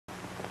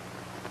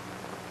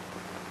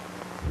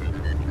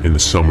In the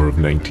summer of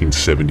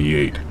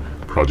 1978,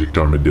 Project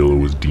Armadillo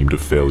was deemed a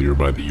failure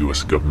by the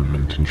US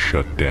government and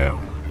shut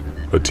down.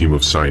 A team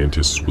of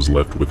scientists was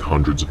left with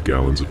hundreds of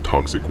gallons of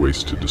toxic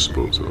waste to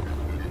dispose of.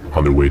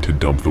 On their way to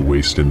dump the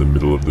waste in the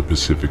middle of the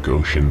Pacific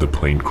Ocean, the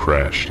plane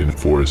crashed in a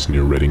forest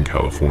near Redding,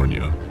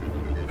 California.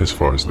 As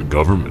far as the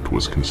government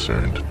was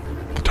concerned,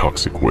 the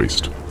toxic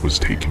waste was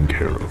taken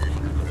care of.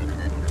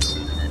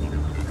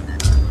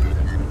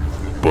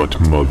 But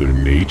Mother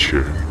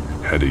Nature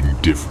had a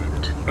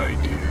different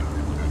idea.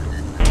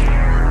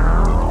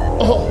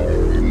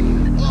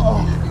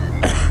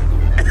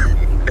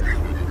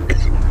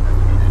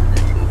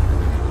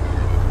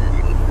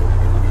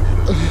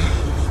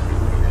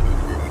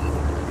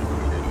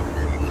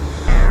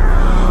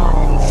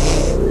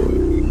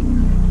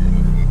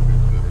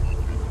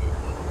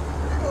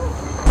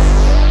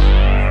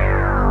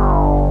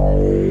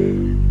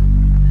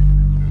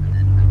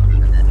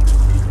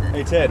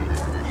 Hey Ted,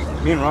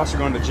 me and Ross are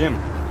going to the gym.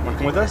 Want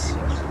to come with us?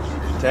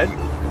 Ted?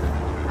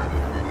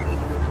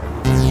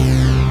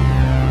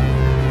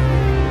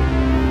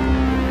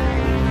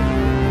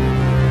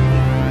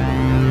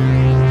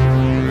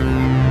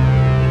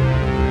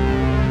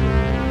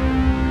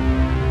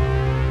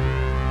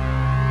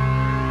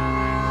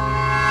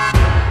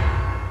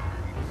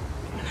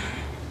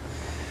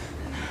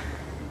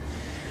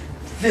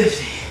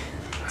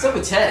 What's up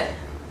with Ted?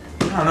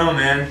 I don't know,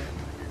 man.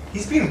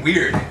 He's being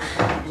weird.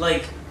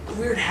 Like,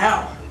 weird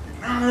how?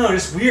 I don't know,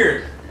 just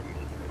weird.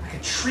 Like a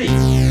tree.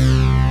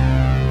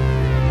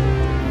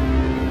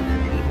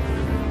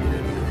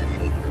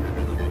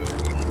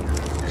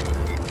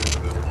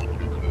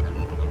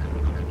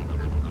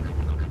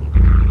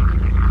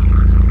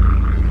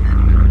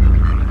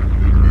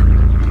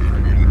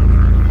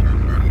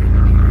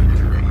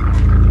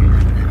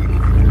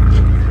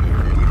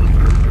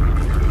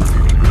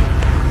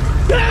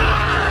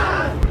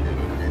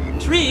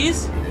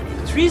 Trees?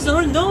 Trees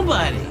aren't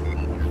nobody.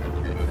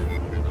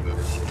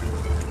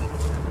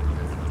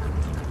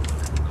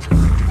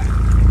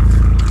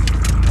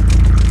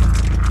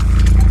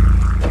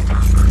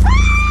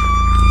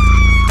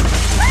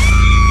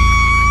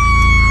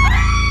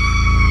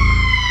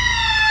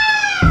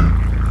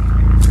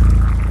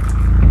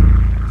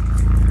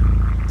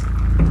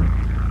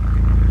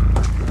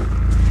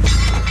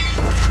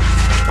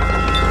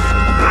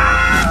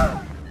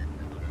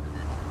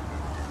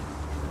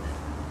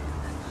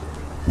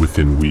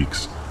 Within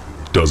weeks,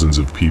 dozens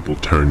of people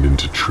turned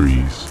into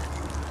trees.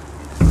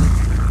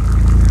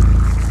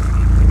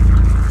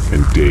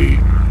 And day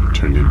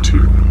turned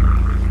into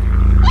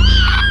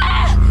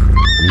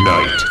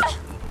Night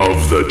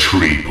of the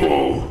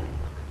Treeple.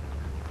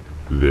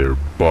 Their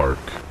bark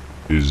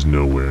is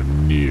nowhere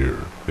near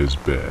as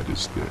bad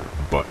as their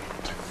bite.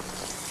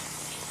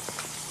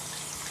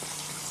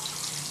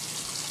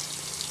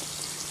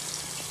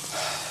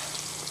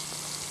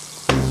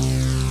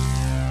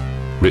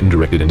 Written,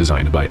 directed, and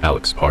designed by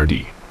Alex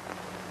Pardee.